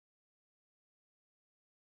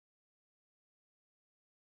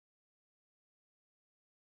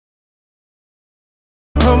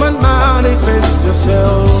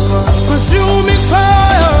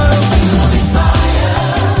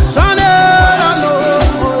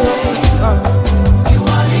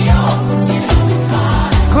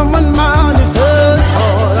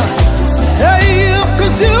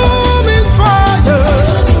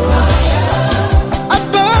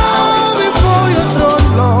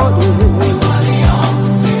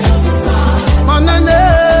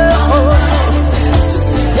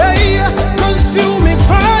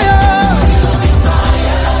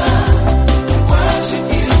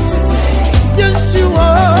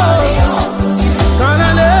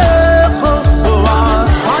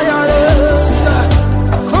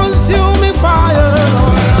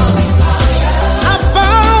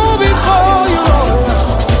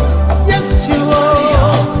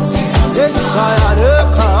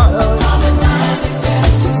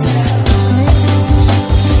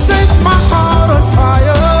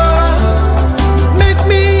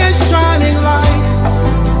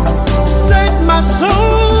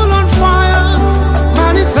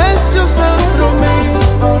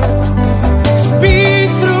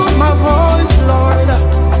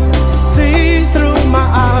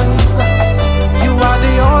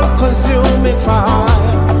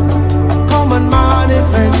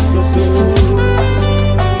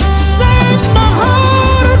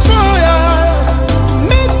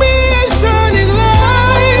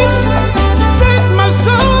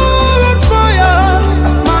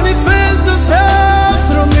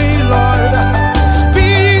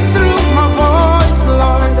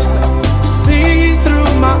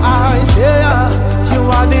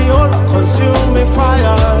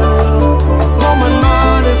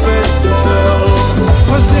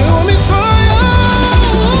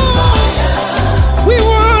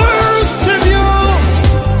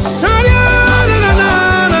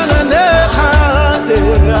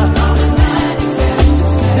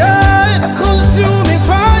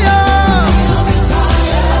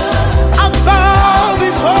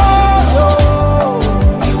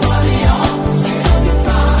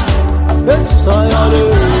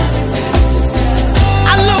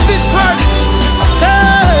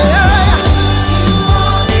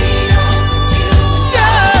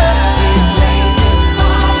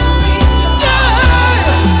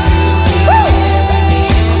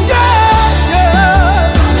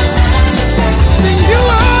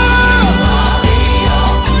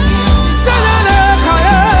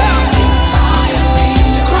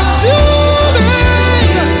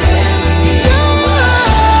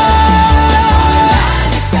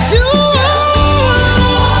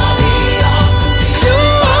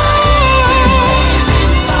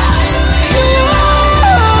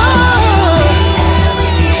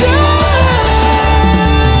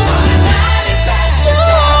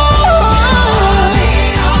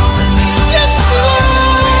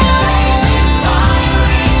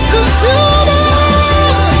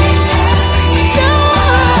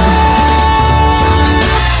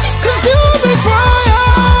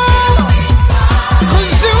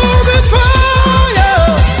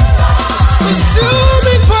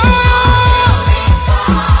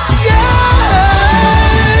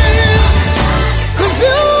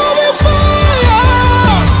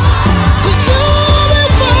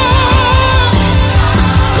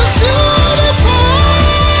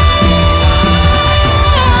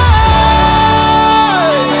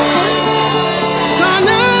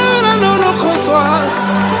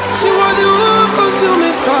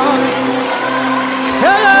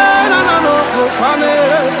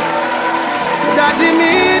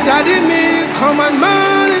Daddy me, come and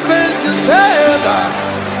manifest yourself.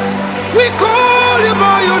 We call you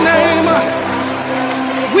by your name.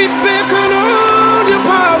 We beckon on your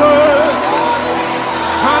power.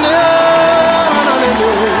 Hallelujah.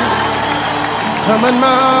 Come and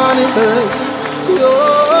manifest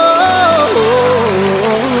yourself.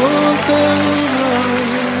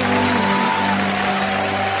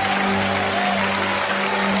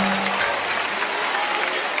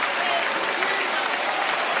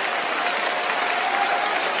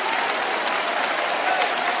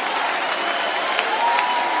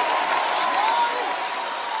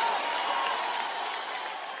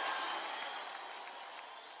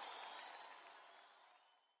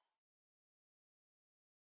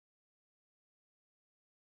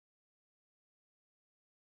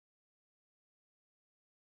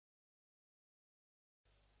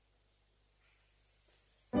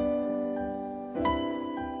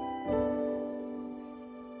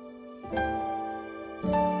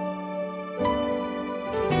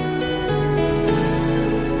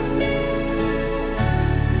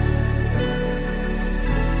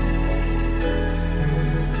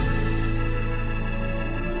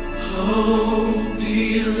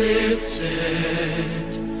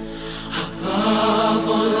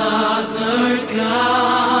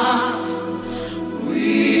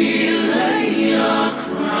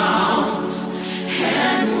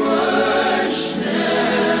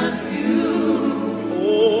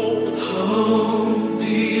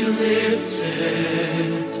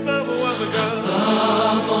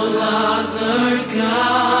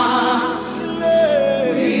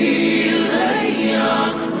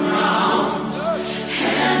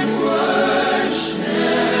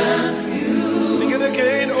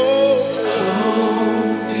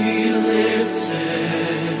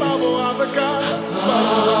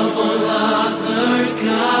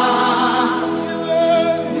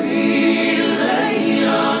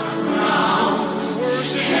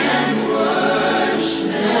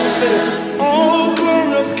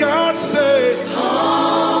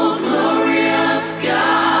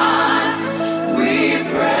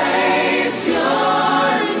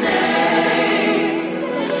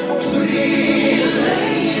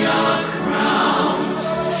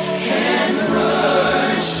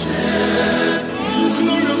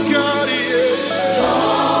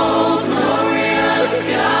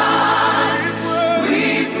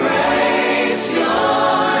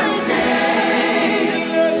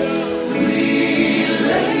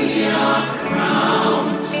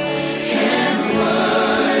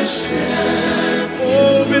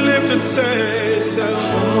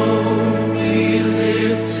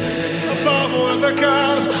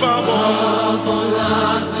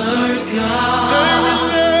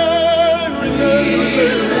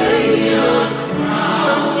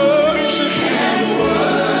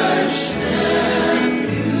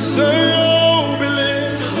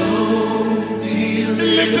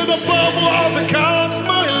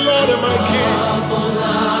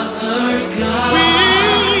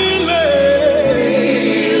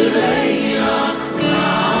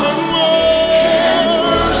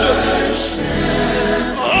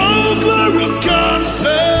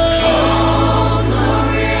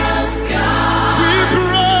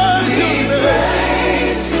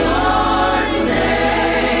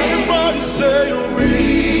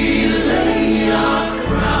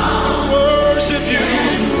 Worship you.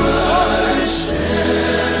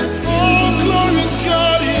 Oh, glorious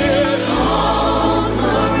God, yeah.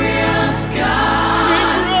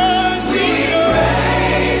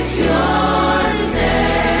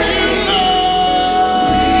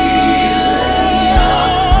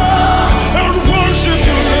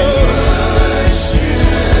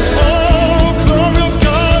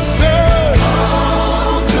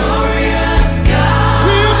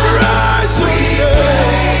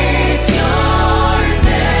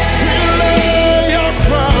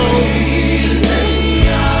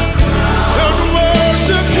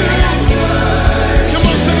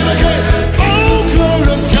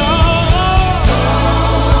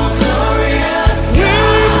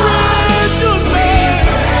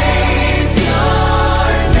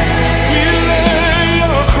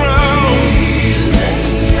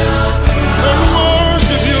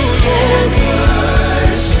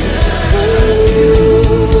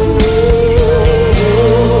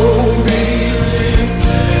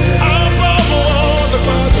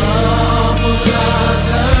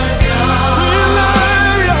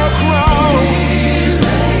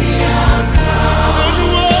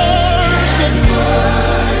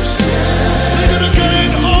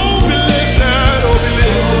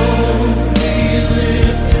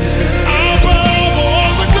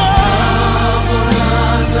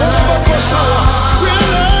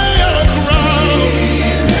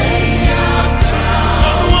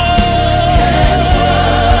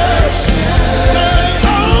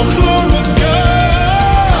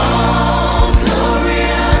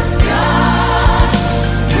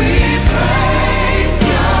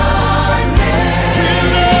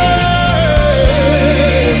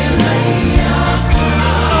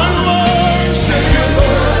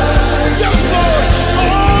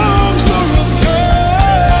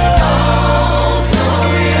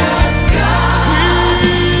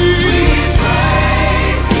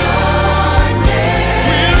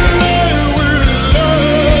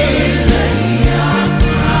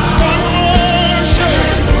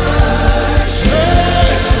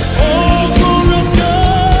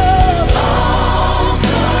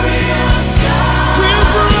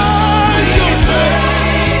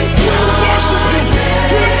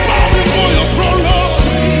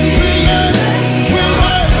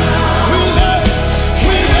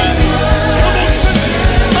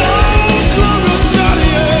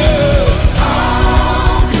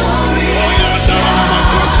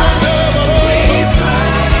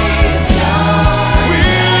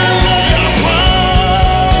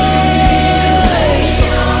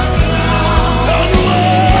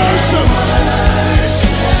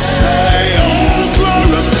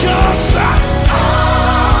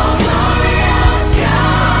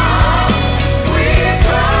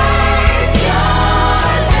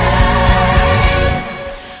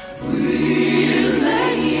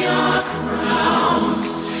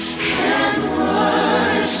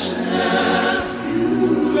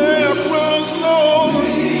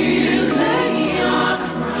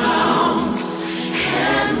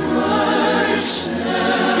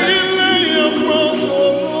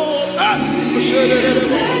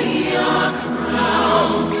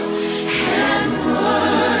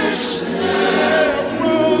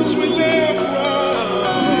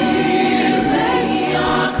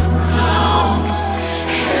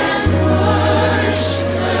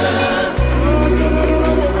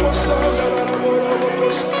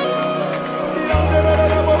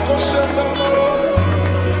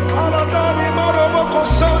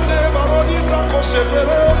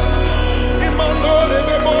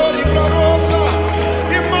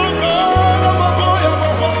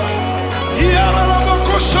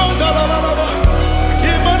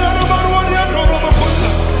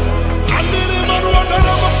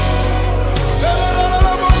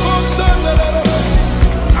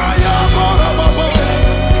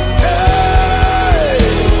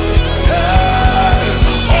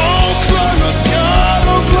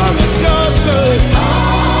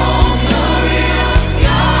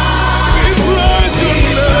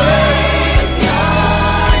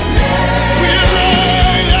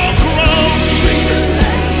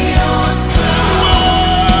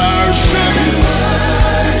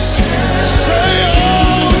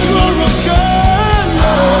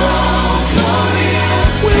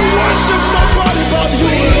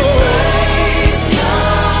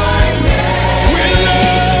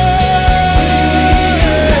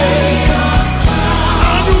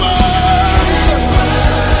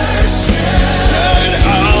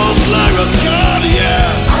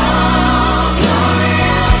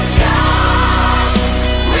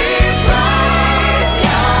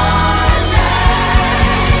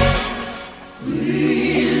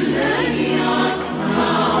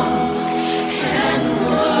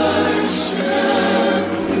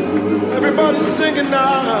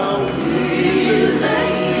 now. We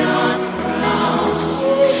lay on crowns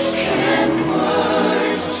and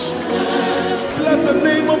worship. Bless the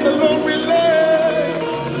name of the Lord. We lay.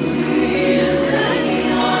 We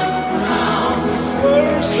lay on crowns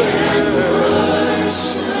Worship. and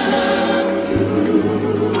worship.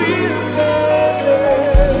 We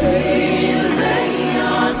lay. We lay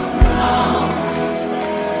on crowns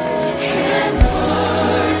and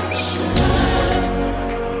worship.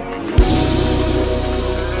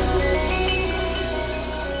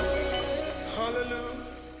 Hallelujah.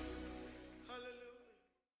 Hallelujah.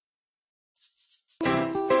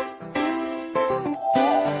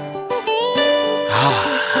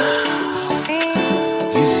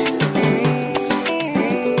 Easy.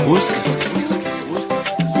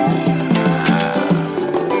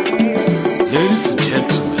 Ladies and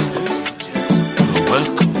gentlemen, you're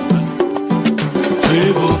welcome.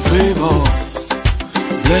 Favor, favor,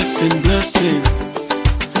 blessing, blessing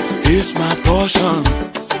is my portion,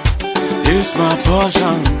 is my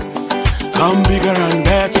portion. Come bigger and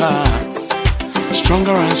better,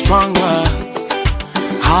 stronger and stronger.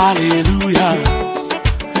 Hallelujah,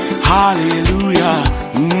 hallelujah.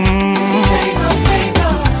 Favor,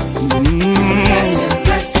 favor, blessing,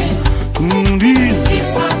 blessing is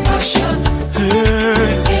my portion,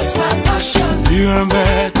 is my portion. Bigger and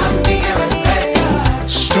better, I'm bigger and better,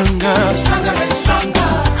 stronger, stronger and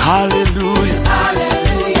stronger. hallelujah,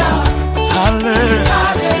 Hallelujah, hallelujah.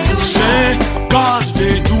 hallelujah. Say, God,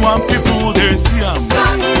 they do and people they see am.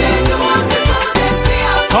 God, they do want people, they see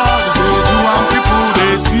I'm God, they do and people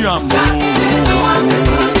they see am. God, they do want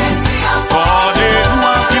people, they see I'm God, they do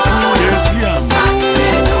and people they see am. God,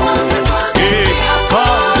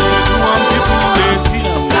 they do want people, they Hey, see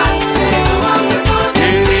I'm God, they do and people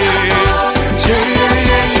they see am.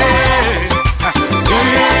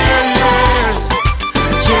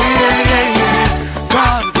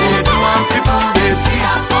 God, they do want people, they see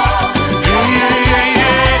I'm God, they do and people they see am.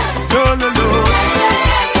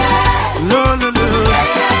 Lo, lo, lo.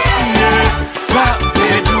 Yeah. God,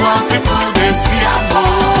 they do and people they see am.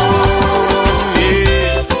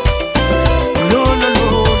 Yeah. Lo, lo, lo,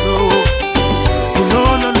 lo. Lo,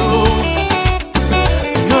 lo, lo.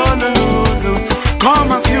 Lo, lo, lo, lo.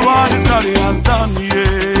 Come and see what His God has done, yeah.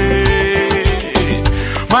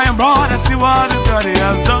 My brother, see what His God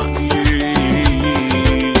has done, yeah.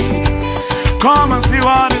 Come and see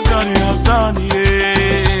what His God has done,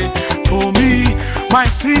 yeah. For me, my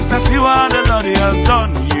sister, see what the Lord has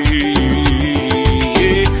done, yeah.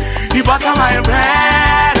 He butter my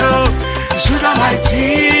bread, oh, sugar my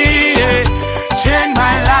tea, yeah. Change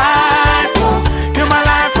my life, oh, give my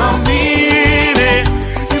life for me, yeah.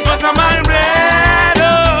 He butter my bread,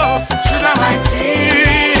 oh, sugar my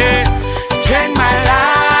tea, yeah. Change my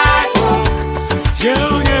life, oh,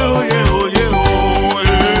 yeah, yeah, yeah, yeah,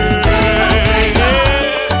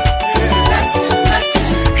 blessing, blessing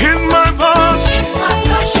in my boss is my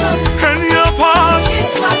portion, and your boss.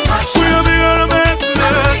 is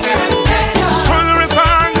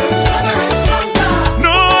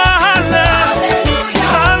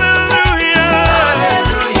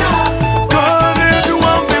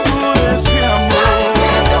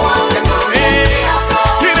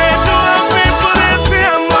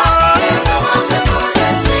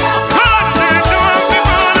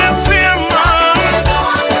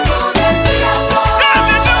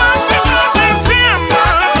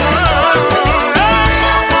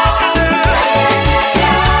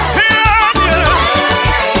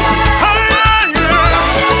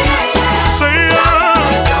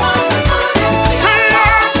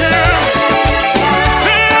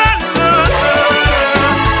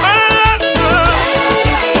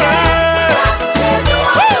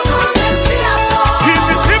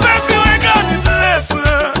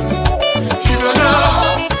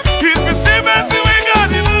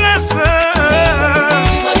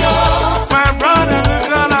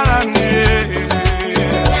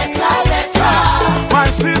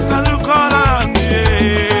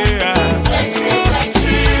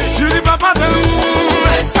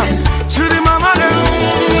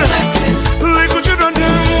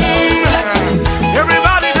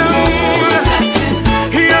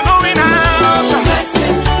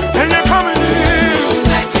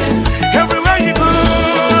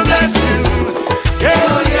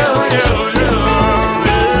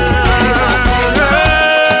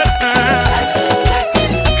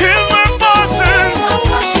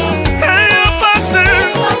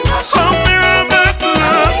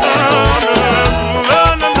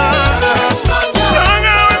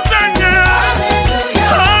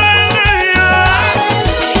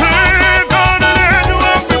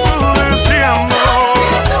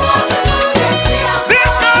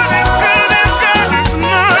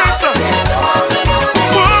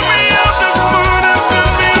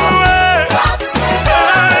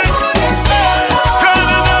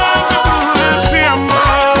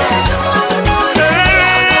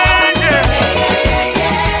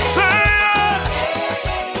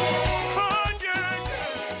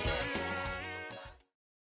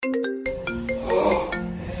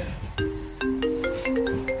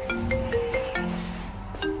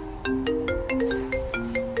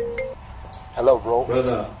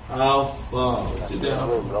Brother, how far? Today, I'm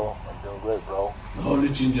doing great, bro. I'm doing great, bro. Holy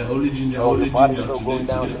ginger. Oh, Holy your body's ginger. still going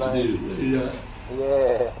down tonight? Yeah.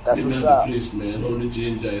 Yeah, that's what's Remember up. the place, man. Holy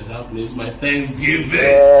ginger is happening. It's my Thanksgiving.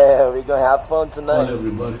 Yeah, we're gonna have fun tonight. Call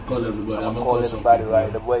everybody. I'm gonna gonna call everybody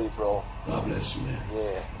right away, bro. God bless you, man.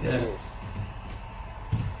 Yeah. Yes.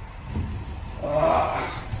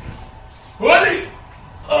 Holy!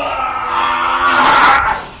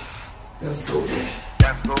 Let's go, man.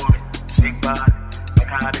 That's for me, shake body. I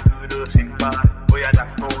got it good, shake body. Oh yeah,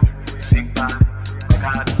 that's for me, shake body. I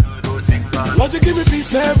got it good, shake body. Lord, you give me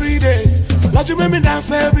peace every day. Lord, you make me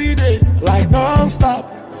dance every day, like non-stop.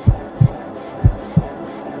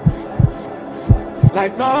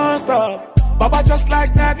 Like non-stop. Baba, just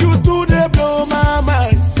like that, you do they blow my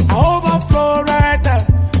mind. I overflow right now.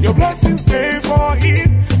 Your blessings stay for it.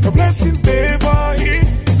 Your blessings stay for it.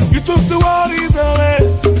 You took the worries away.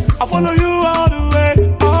 I follow you all the way,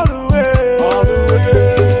 all the way, all the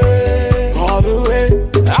way, all the way.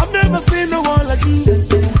 I've never seen no one like you.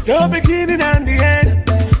 The beginning and the end.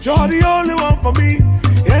 You're the only one for me,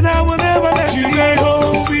 and I will never let you go.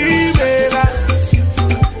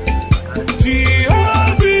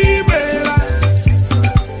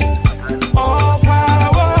 All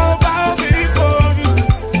power bow before you.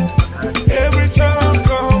 Every tongue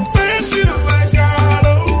confess you, my God.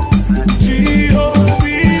 Oh,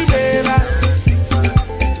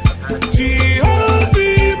 Jehovah,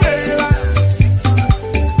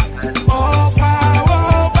 all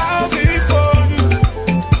power bow before you.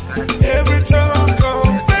 Every tongue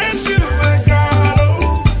confess you, my God.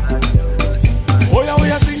 Oh,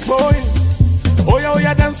 yeah, sing for him. Oh,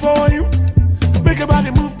 yeah, dance for him. Make your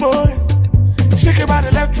body move for him. Shake your body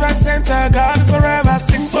left, right, center. God is forever,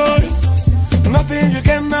 sing for you. Nothing you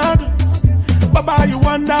cannot do. Baba, you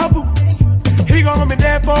wonderful. He gonna be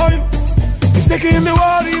there for you. He's taking the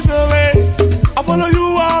worries away. I follow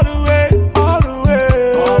you all the way, all the way,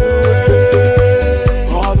 all the way,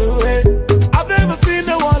 all the way. I've never seen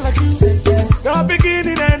no one like you. The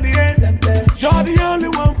beginning and the end. You're the only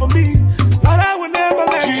one for me. But I will never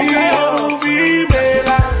let you go.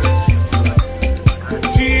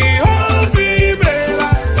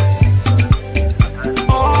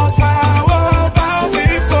 All power bow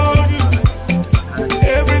before you.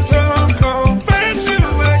 Every tongue confess you,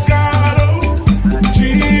 my God. Oh,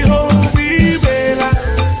 Jehovah,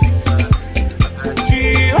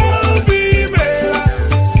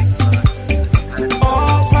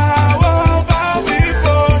 all power bow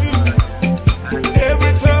before you.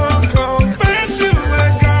 Every tongue confess you, my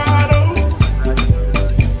God.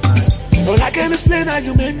 Oh, I can't explain how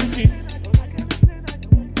you make me feel.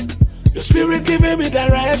 Your spirit giving me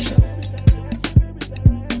direction.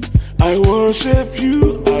 I worship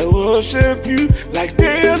you, like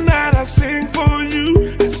day and night. I sing for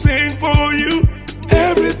you, I sing for you.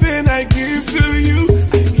 Everything I give to you,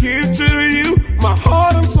 I give to you. My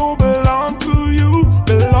heart and soul belong to you,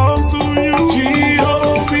 belong to you.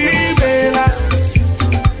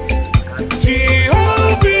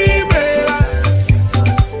 Jehovah,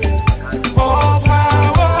 all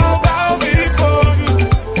power bow before you.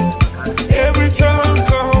 Every tongue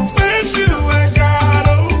confess you, my God.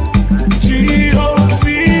 Oh,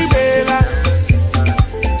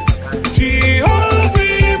 Jehovah,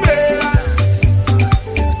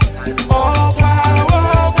 all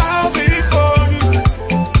power bow before you.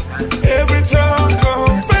 Every tongue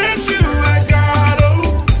confess you, my God.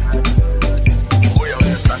 Oh yeah,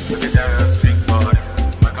 let's start to the dance, shake body.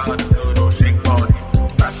 My God, good, shake body.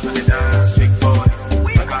 Start to the dance, shake body.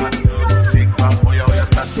 My God, good, shake body. Oh yeah, let's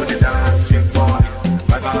start to the dance, shake body.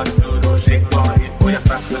 My God, good, shake body. Oh yeah,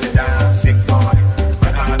 start to the dance, shake body.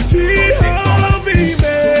 My God, good, shake body.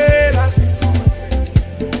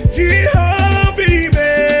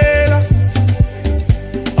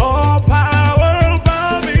 All power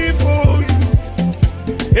bow before you.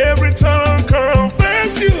 Every tongue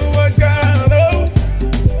confess you, my God. Oh.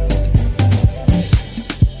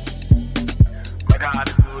 My God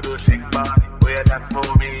is good, shake body. Oh yeah, that's for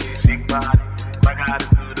me, shake body. My God is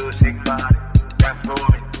good, shake body. That's for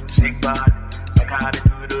me, shake body. My God is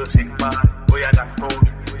good, shake body. Oh yeah, that's for me,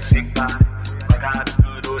 shake body. My God is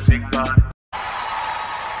good, shake body.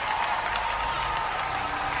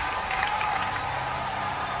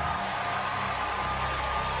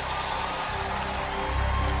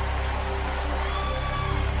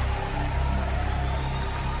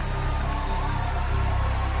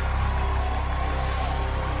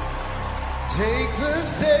 Take the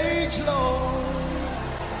stage, Lord,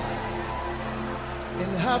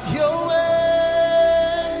 and have your way.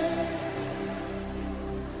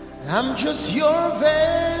 I'm just your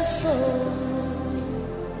vessel,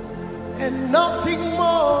 and nothing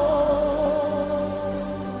more.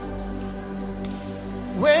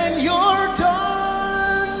 When you're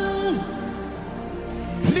done,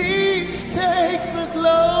 please take the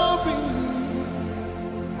glory.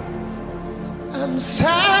 I'm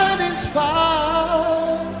satisfied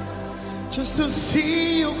just to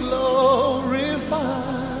see you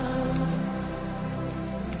glorified.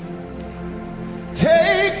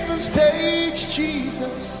 Take the stage,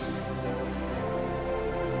 Jesus,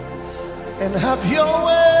 and have your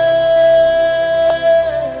way.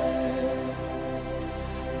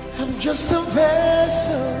 I'm just a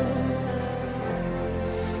vessel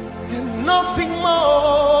and nothing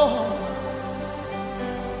more.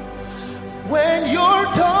 When you're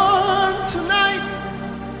done tonight,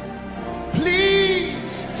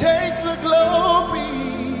 please take the glory.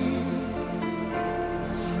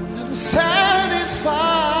 I'm satisfied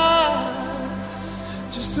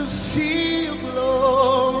just to see you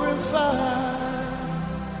glorified.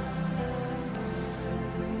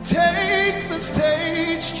 Take the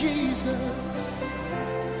stage, Jesus,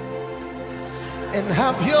 and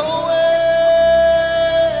have your way.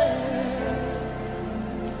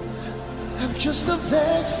 I'm just a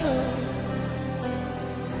vessel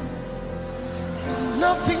and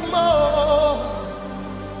nothing more.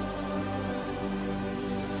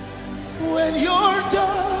 When you're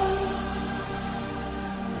done,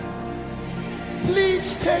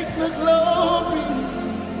 please take the glory.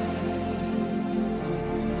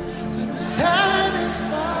 I'm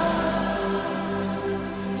satisfied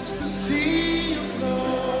just to see you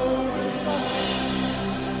glorified.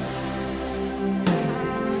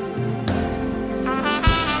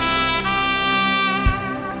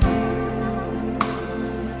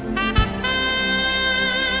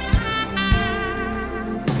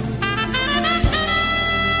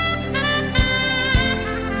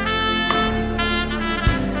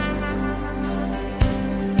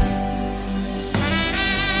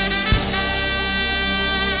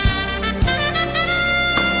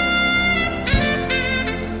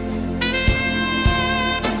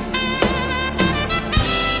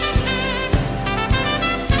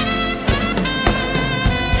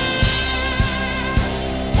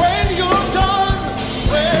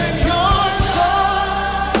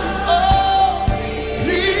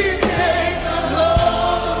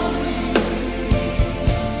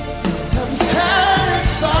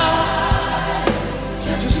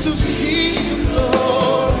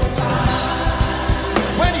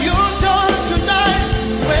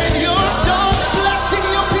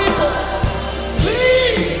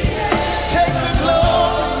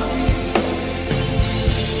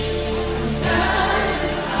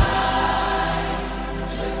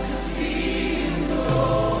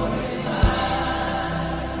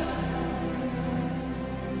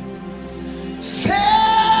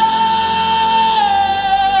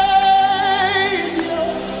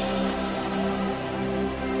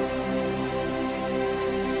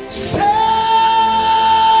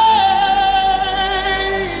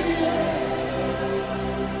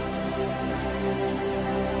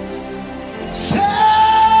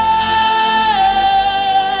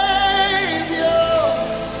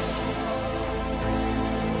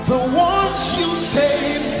 The ones you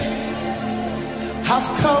saved have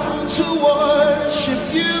come to worship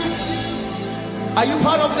you. Are you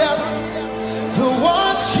part of them? The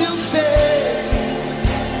ones you saved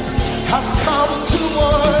have come to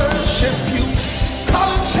worship you. Call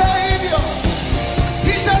him Savior.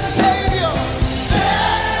 He's a Savior.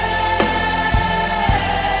 Savior.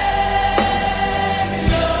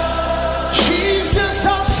 Jesus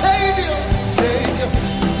our Savior. Savior.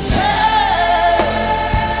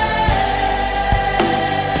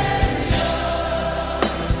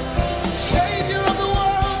 Savior of the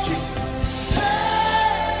world, Jesus.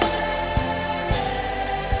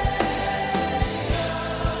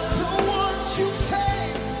 The ones you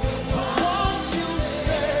saved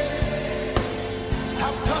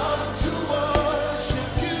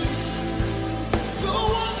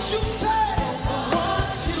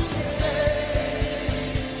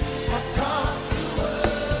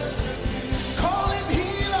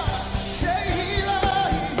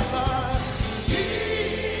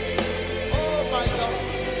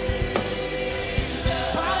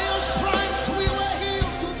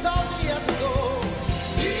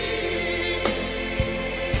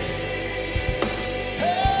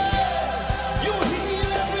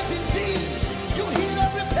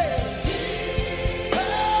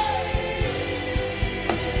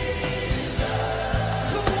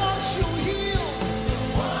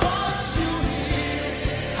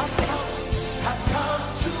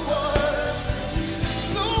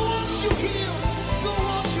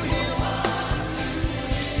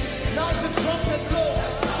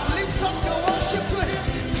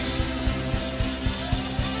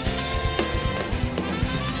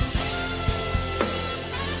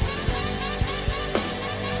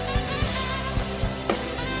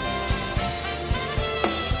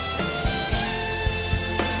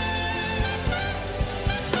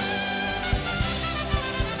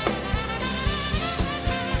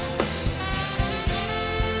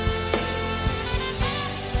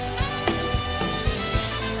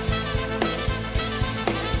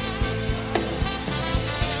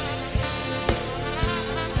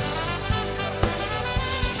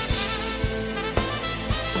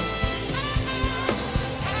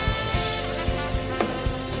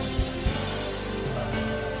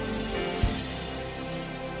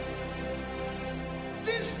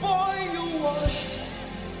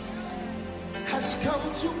has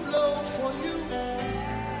come to blow for you.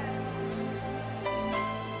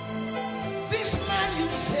 This man you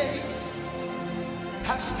saved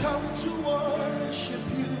has come to worship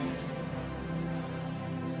you.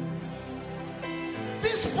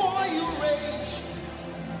 This boy you raised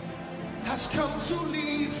has come to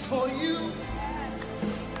live for you.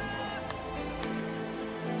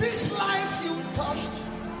 This life you touched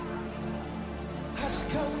has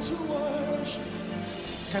come to worship.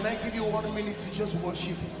 Can I give you 1 minute to just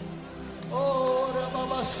worship him? Oh,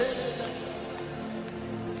 Rababa said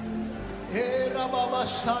Rababa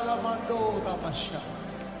Salamando Rabasha.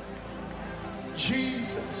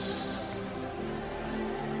 Jesus,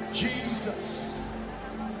 Jesus,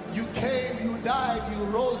 you came, you died, you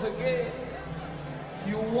rose again.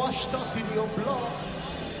 You washed us in your blood.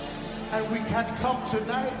 And we can come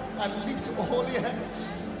tonight and lift holy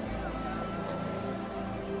hands.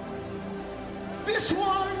 These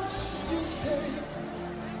ones you saved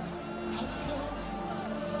have come.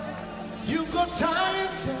 You've got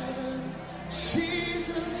times and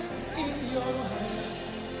seasons in your hands.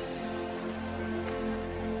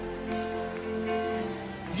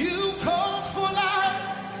 You called for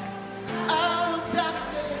light out of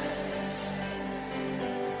darkness.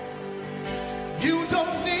 You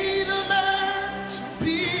don't need a man to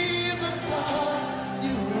be the God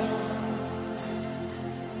you are,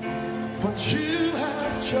 but you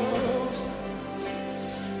have chosen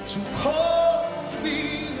to call me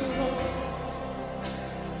your own.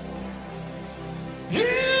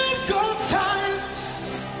 You've got times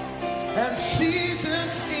and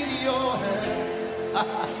seasons in your hands.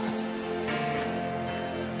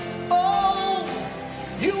 Oh,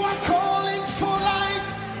 you are calling for light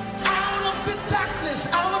out of the darkness,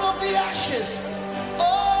 out of the ashes.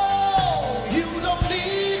 Oh, you don't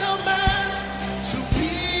need a man to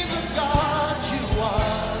be the God you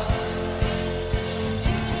are,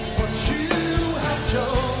 but you have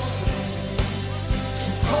chosen to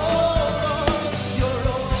call us your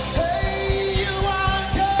own. Hey, you are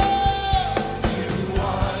God. You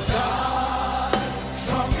are God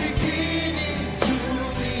from beginning to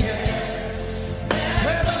the end.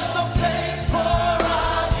 There is no place for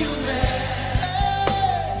argument.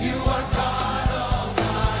 You are God all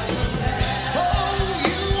by yourself. Oh,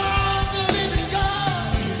 you are the living God.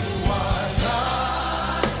 You are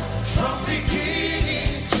God from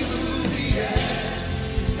beginning to the end.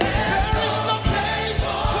 There is no place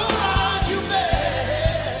for argument.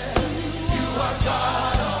 You are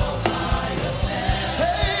God all by yourself.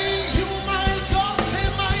 Hey, you my God, say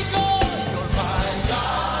my God. You're my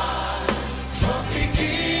God from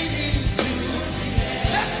beginning to the end.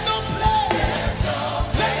 There's no place.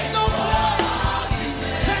 There's no place.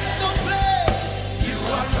 There's no place. You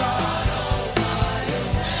are God all by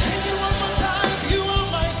yourself. Sing it one more time. You are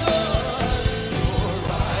my God. You're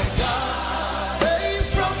my God. Hey,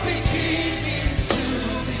 from beginning to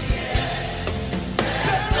the end.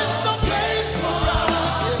 There is no place for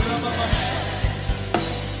argument.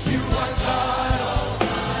 You are God all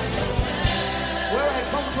by yourself. Where I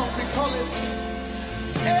come from, we call it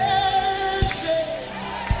Eze.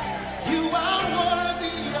 You are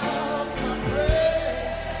worthy of my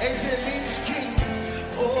praise. Eze means king.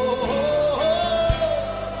 Oh,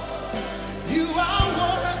 you are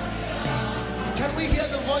worthy. Can we hear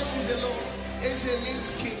the voices alone? Eze means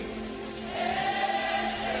king.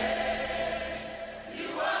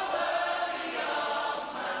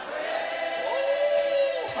 Oh,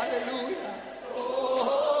 hallelujah. Oh,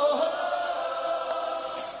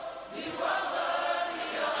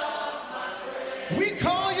 we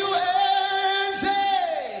call you Eze,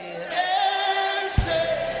 Eze.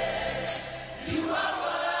 You are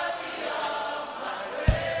worthy of my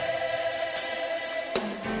praise.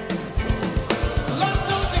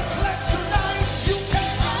 London declares tonight, you can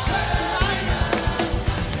declare tonight.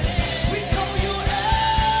 We call you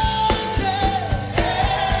Eze,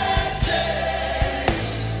 Eze.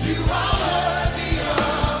 You are worthy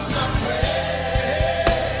of my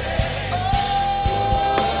praise. Oh,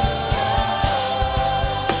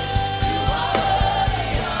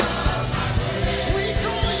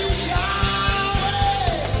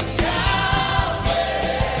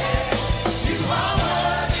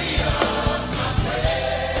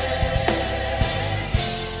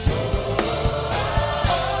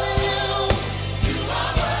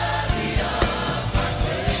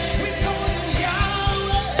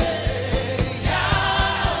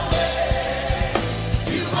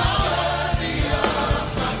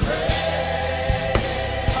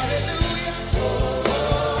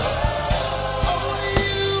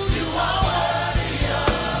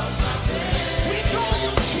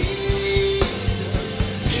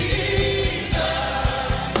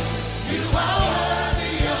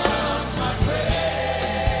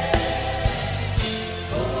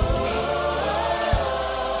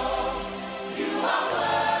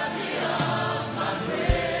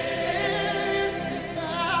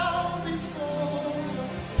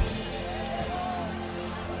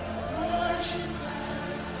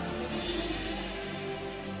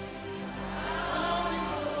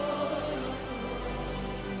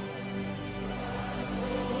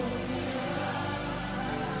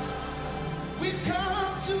 We've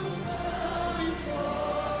come to bow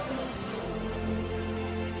before you.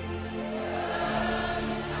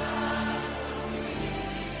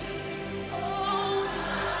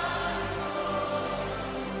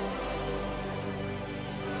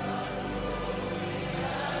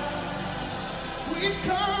 We've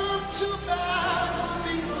come to bow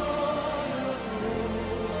before you.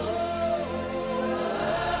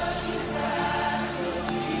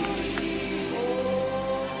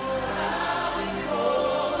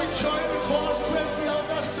 We join before 20 of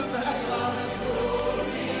us tonight.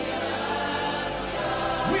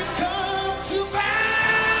 We've come to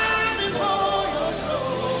bow before your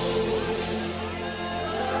throne.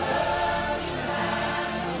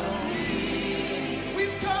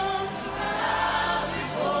 We've come to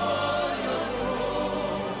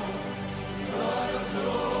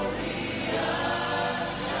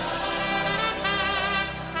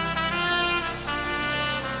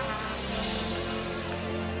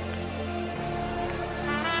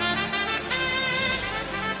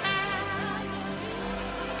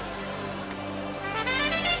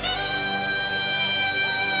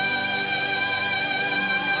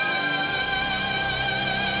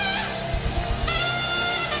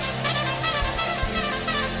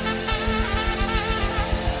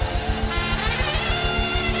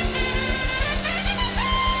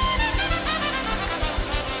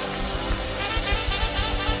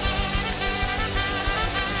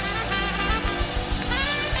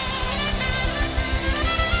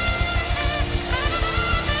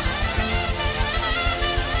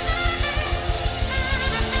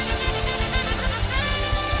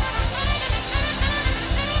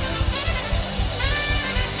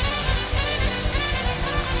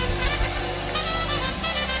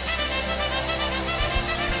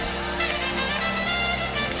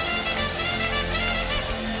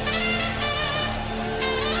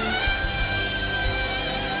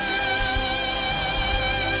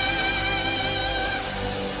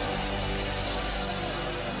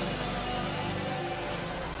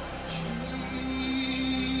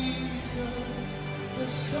Jesus, the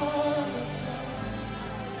Son of God.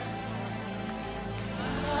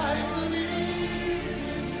 I believe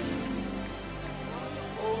in you.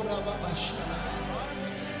 Oh, Rababashana.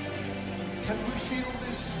 Can we feel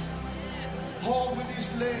this all with his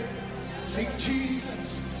leg? Sing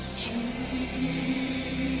Jesus, Jesus,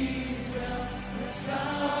 the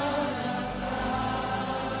Son of God.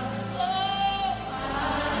 Oh, I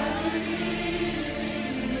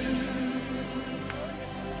believe in you.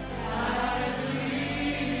 I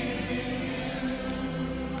believe in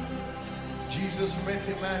you. Jesus met a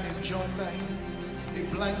man in John 9, a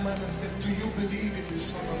blind man, and said, do you believe in the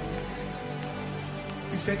Son of God?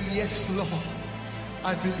 He said, yes, Lord,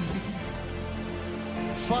 I believe.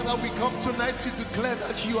 Father, we come tonight to declare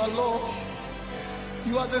that you are Lord.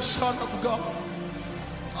 You are the Son of God.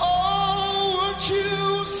 Oh, won't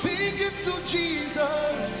you sing it to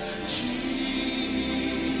Jesus? Jesus,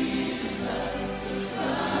 the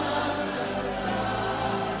Son of God.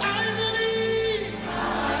 I believe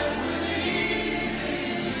in you.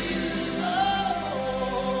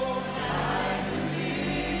 Oh,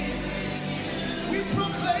 we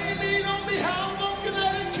proclaim it on behalf of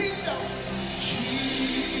United Kingdom. Jesus,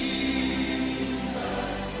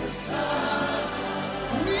 the Son.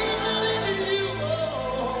 We believe in you.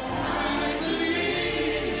 Oh, we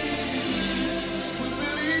believe. We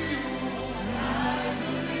believe you.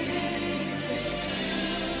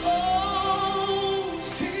 Oh,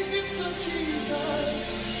 sing it to Jesus.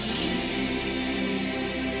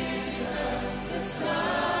 Jesus, the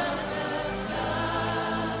Son of God.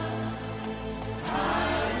 I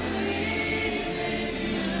believe in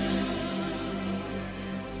you.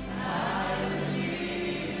 I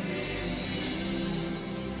believe in you.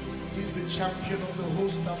 He's the champion of the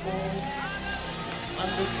host of all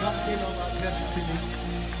and the captain of our destiny.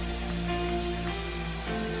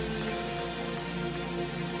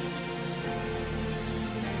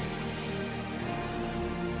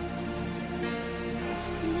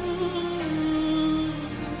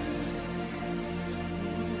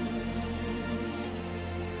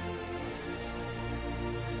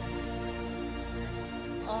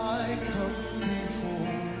 I come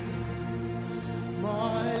before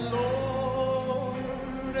my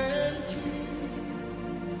Lord and King,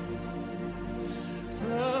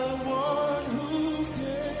 the one who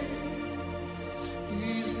gave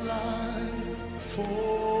his life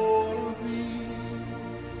for me.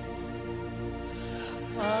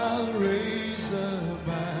 I'll raise the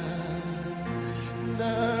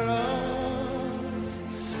banner of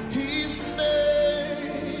his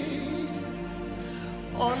name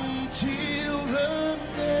until the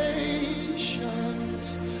nation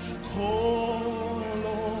us. Call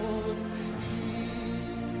on Him,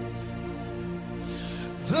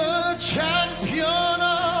 the champion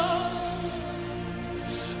of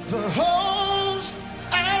the host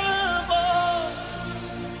above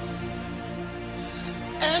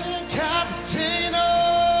and captain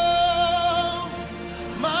of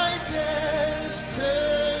my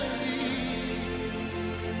destiny.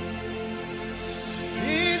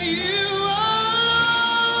 In you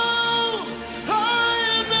alone I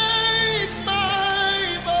make my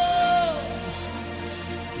boast.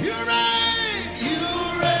 You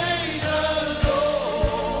reign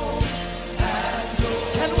alone.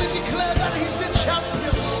 Can we declare that He's the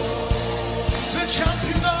champion? The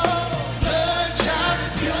champion of the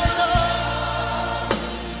champion of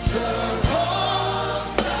the host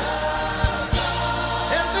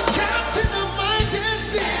and the captain of my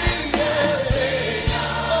destiny.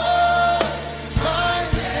 Yeah. Oh, my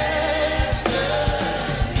destiny.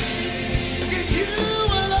 In you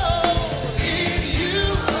alone, in you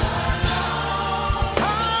alone, I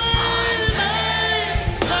make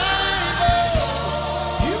my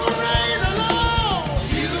boast. You reign alone.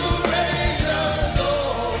 You reign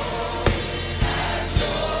alone.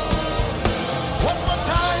 One more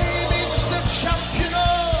time, it's the champion of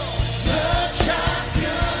the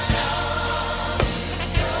champion.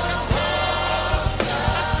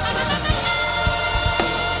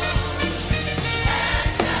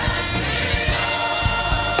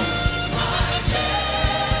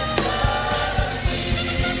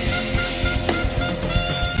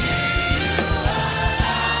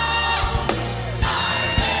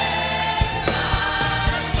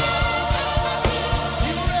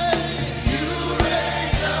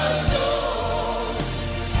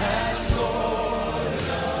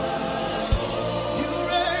 You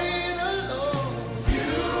reign alone. You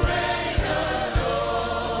reign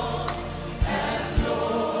alone as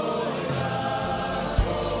Lord.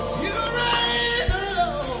 You reign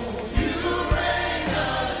alone. You reign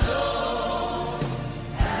alone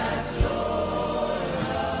as Lord.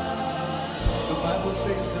 The Bible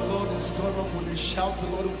says the Lord is gone up with a shout, the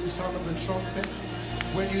Lord with the sound of the trumpet.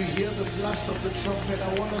 When you hear the blast of the trumpet,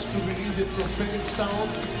 I want us to release a prophetic sound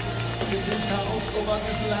in this house, over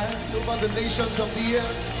this land, over the nations of the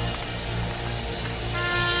earth.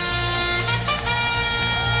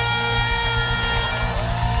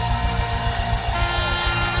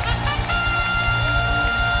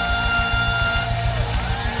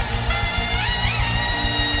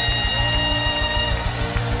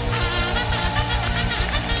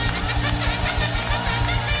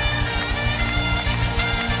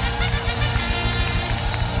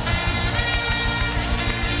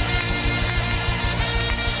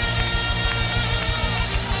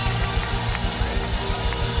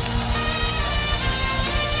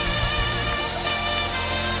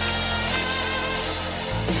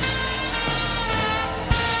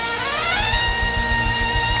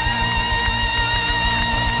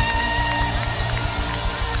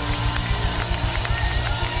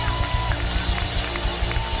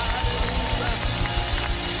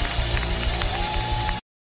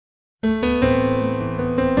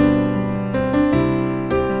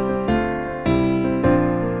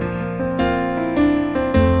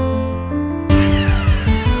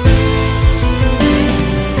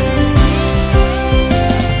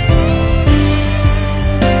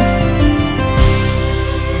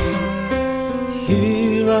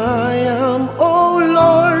 Here I am, oh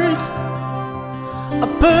Lord, a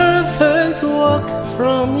perfect walk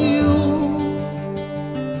from you.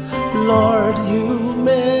 Lord, you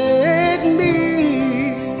made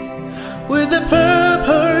me with a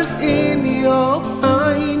purpose in your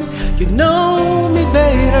mind. You know me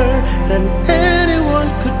better than anyone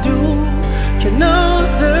could do.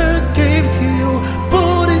 Another gave to you,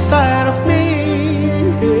 put inside of me.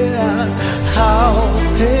 Yeah. How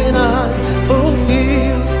can I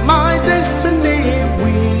fulfill my destiny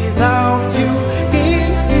without you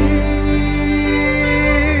in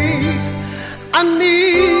it? I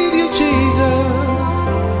need you,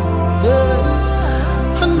 Jesus.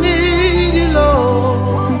 Yeah. I need you,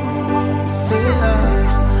 Lord. Yeah.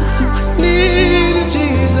 I need you,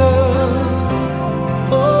 Jesus.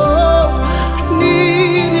 Oh, I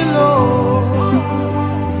need you,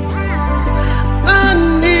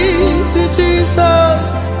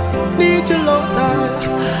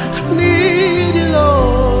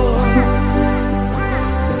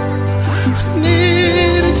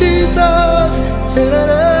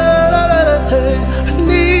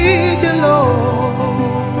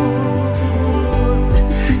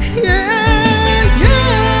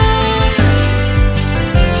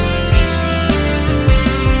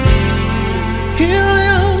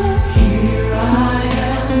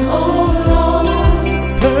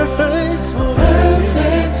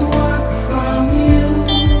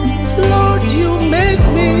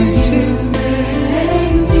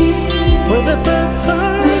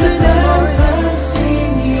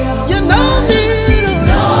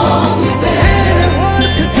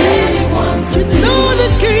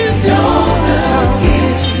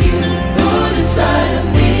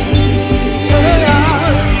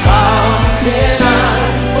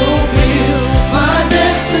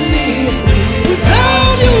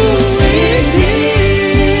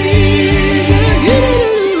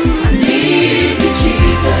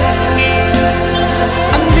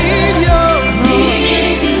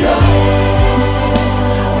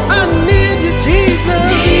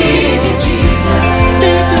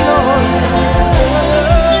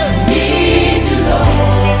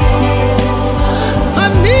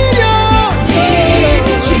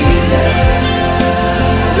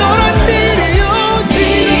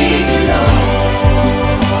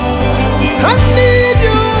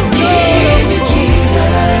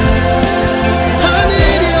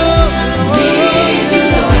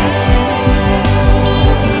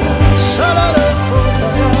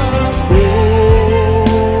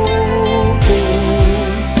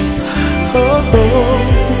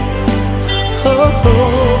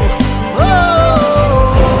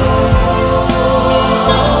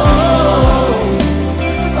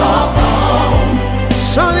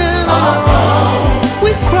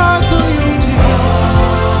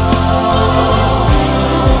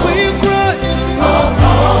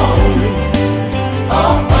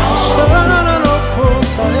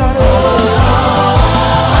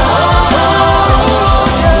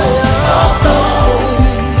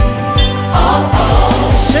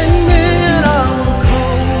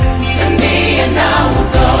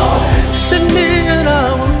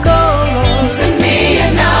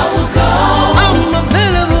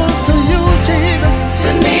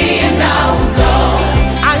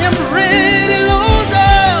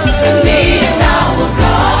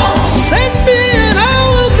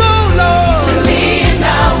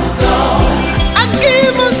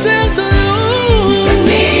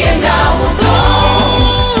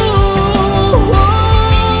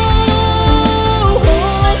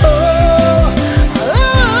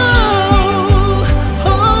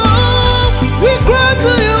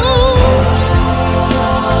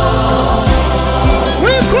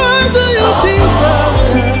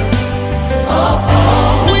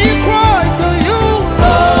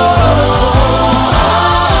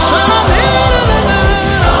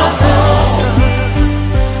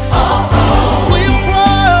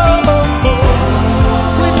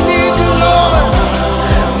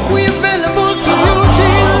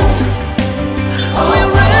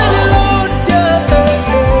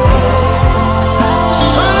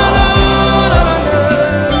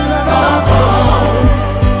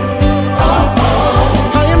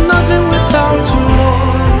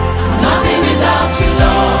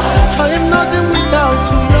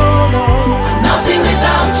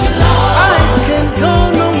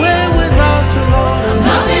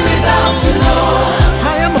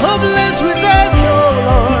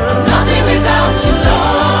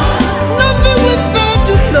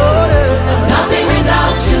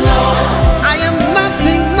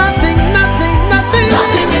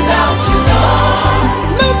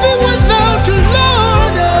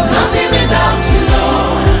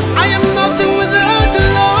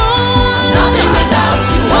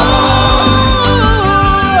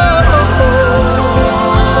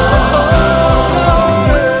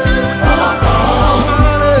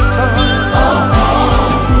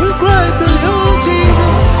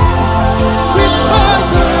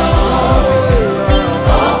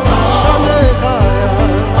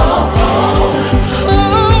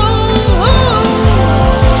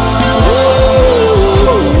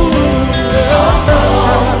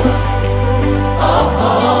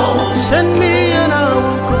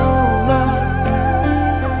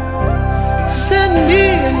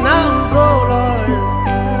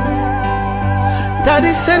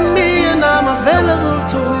 Please send me and I'm available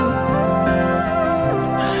to you.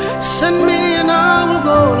 Send me and I will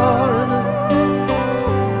go, Lord.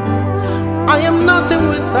 I am nothing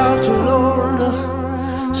without you, Lord.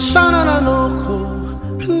 Shananoko,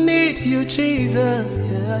 I need you, Jesus.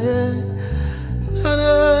 Yeah, yeah.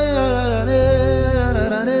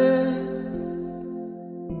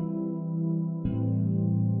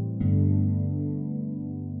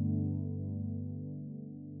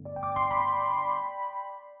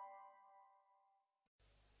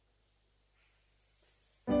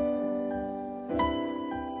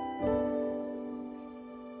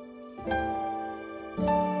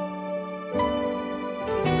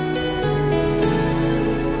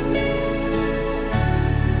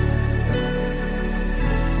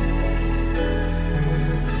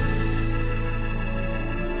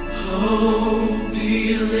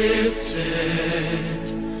 Be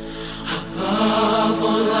lifted above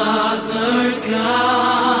all other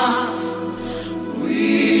gods. We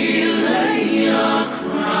lay our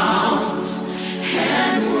crowns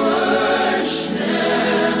and worship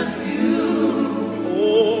you.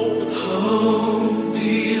 Oh,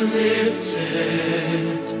 be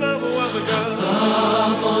lifted above all other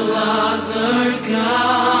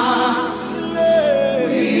gods.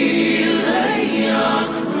 We lay our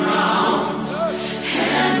crowns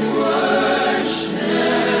and worship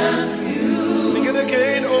you. Sing it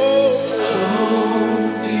again, oh,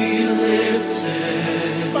 be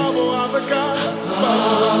lifted above all other gods.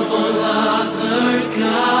 Above all other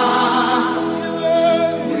gods,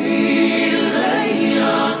 we lay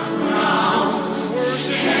our crowns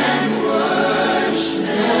and worship.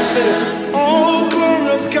 Oh,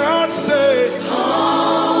 glorious God, say,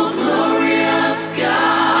 oh, glorious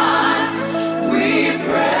God, we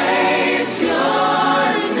praise your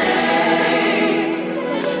name.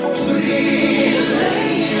 We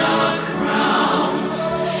lay our crowns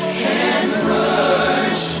and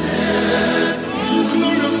worship. Oh,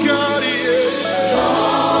 glorious God, yeah.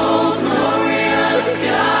 Oh, glorious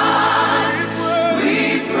God, we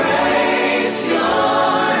praise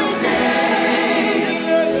your name.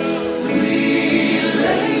 We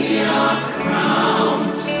lay our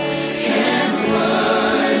crowns and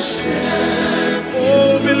worship.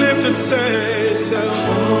 Oh, be lifted, say, so.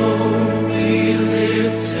 Oh, be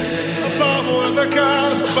lifted above all other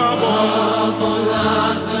gods, above all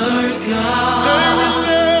other gods. Say, we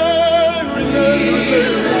lay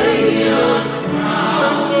our crowns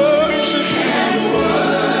and worship you.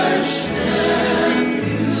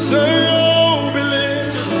 Say, oh, be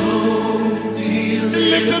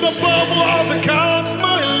lifted above all other gods,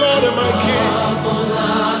 my Lord and my King. Above all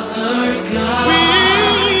other gods, we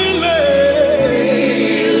lay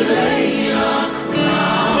our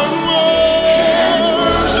crowns and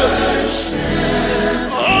worship.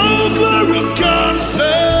 Oh, glorious God,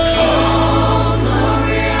 say, oh,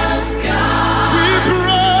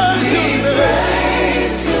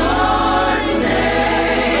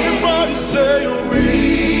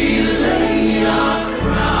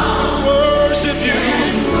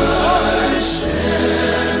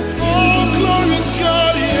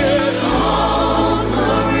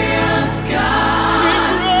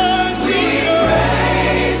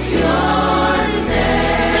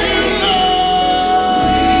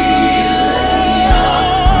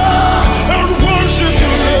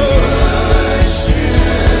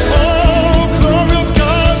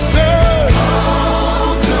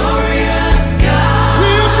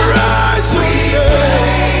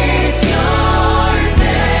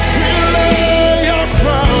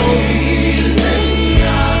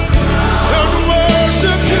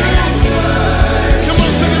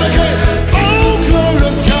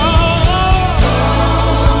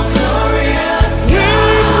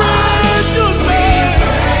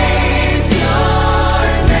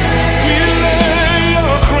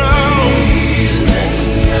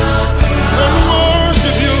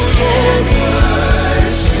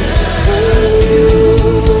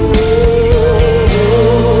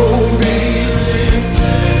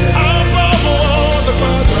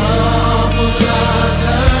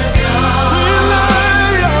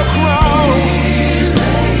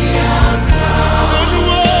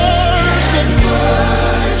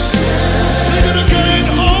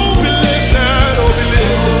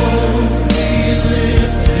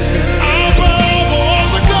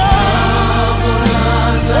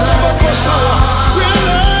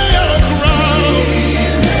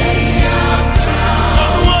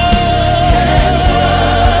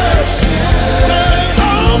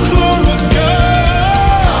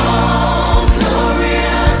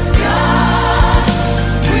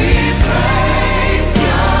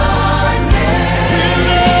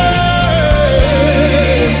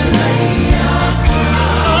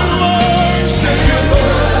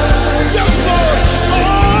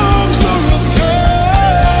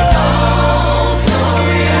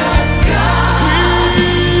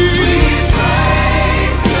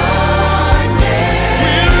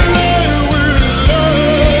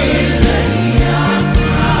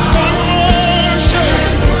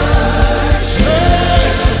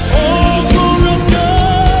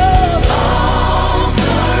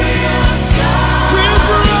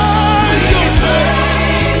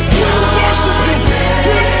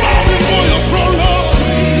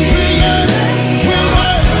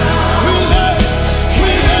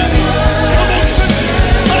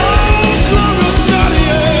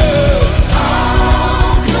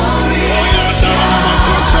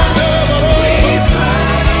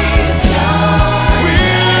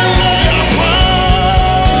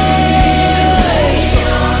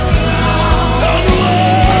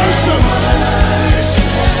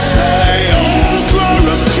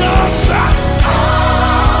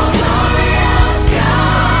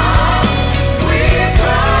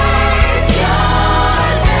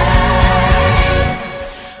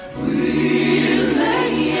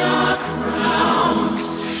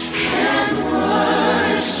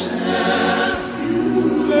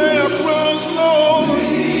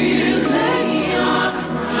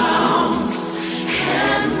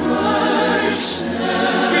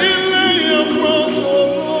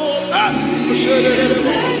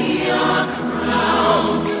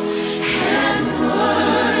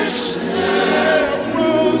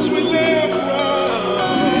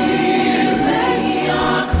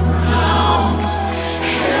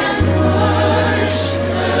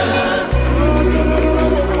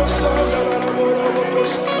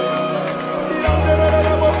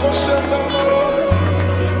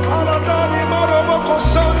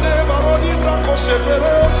 Sande barodi brako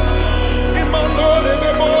sepere. Imandore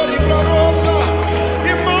bebori brarosa.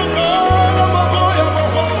 Imandora baboya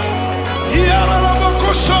baba. Iara la bako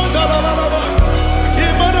shanda la la la.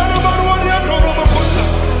 Imandora baruari andoro bakosa.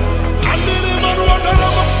 Andere maruanda la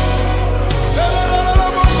ba. La la la la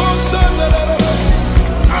bako shanda la la la.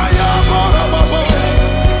 Ayamora baba.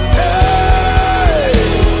 Hey,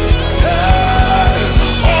 hey.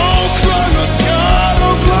 Oh glorious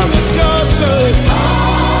God, say.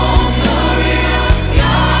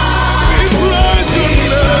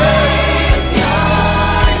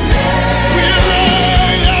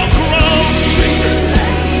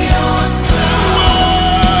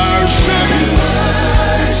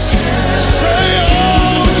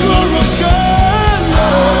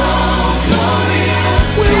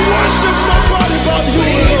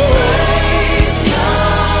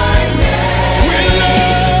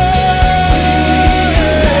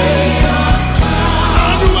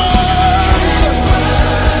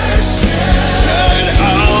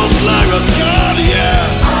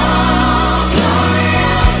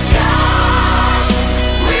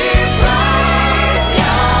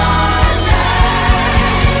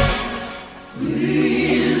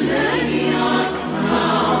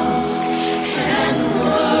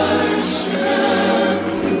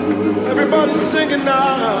 Everybody singing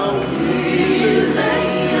now. We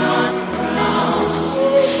lay our crowns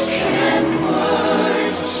and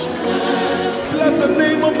worship. Bless the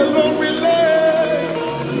name of the Lord. We lay.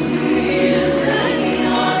 We lay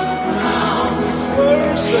our crowns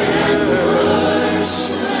worship. And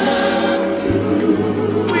worship.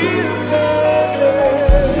 We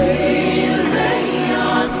lay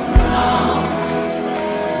our crowns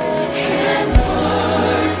and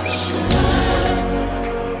worship.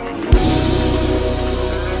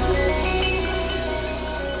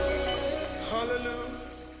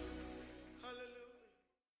 Hallelujah. Hallelujah.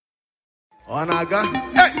 Onaga.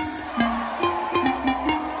 Hey!